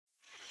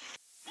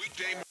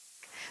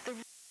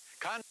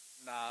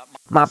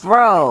My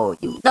bro,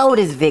 you know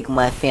this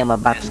VickMontFIlms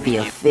about to be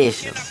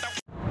official.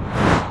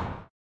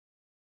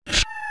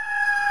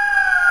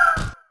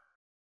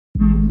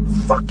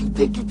 Fuck you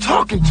think you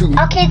talking to me?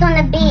 Okay, it's on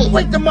the beat.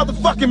 Wait the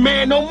motherfucking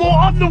man no more,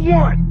 I'm the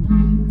one.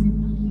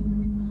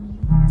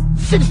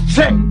 Shit's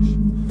changed.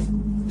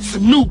 It's a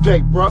new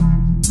day, bruh.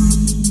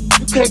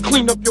 You can't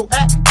clean up your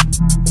act.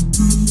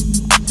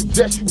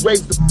 Suggest you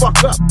raise the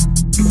fuck up.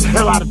 Get the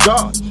hell out of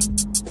Dodge.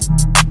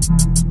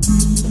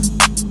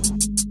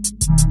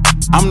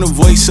 I'm the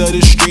voice of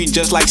the street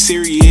just like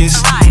Sirius.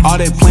 All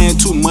that playing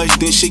too much,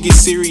 then shit get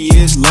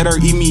serious. Let her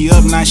eat me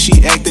up, now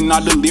she acting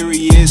all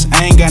delirious.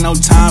 I ain't got no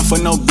time for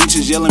no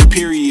bitches yelling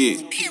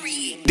period.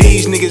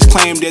 These niggas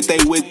claim that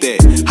they with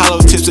that.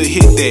 Hollow tips will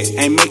hit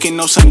that. Ain't making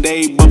no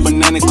Sunday, but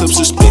banana clips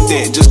will split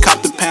that. Just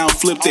cop the pound,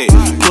 flip that.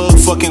 Plug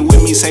fucking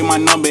with me, say my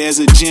number as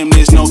a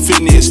gymnast, no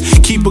fitness.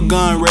 Keep a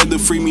gun, rather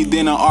free me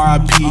than a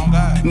RIP.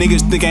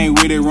 Niggas think I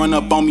ain't with it, run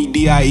up on me,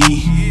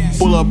 DIE.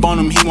 Pull up on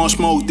him, he won't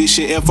smoke, this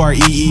shit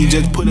FREE.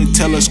 Just put a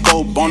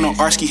telescope on the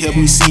Arski, help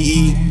me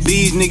CE.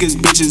 These niggas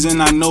bitches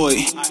and I know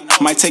it.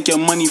 Might take your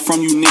money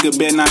from you, nigga,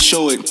 better not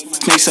show it.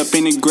 Snakes up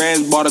in the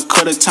grass, bought a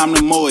cutter, time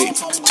to mow it.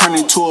 Turn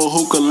it to a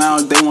hookah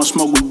lounge, they won't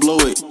smoke, we blow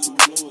it.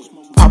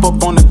 Pop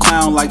up on the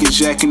clown like it's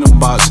Jack in the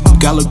Box.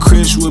 Got a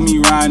Chris with me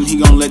riding,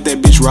 he gon' let that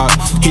bitch rock.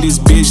 Hit this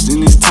bitch in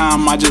this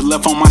time, I just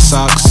left on my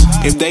socks.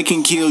 If they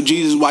can kill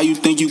Jesus, why you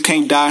think you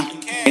can't die?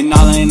 And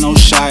all ain't no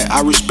shot,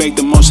 I respect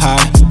the Most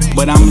High.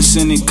 But I'm a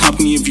sending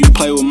company if you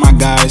play with my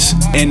guys.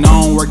 And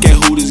I don't work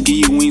at Hooters, give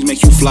you wings,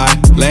 make you fly.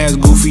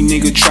 Last goofy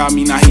nigga tried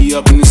me, now he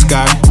up in the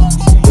sky.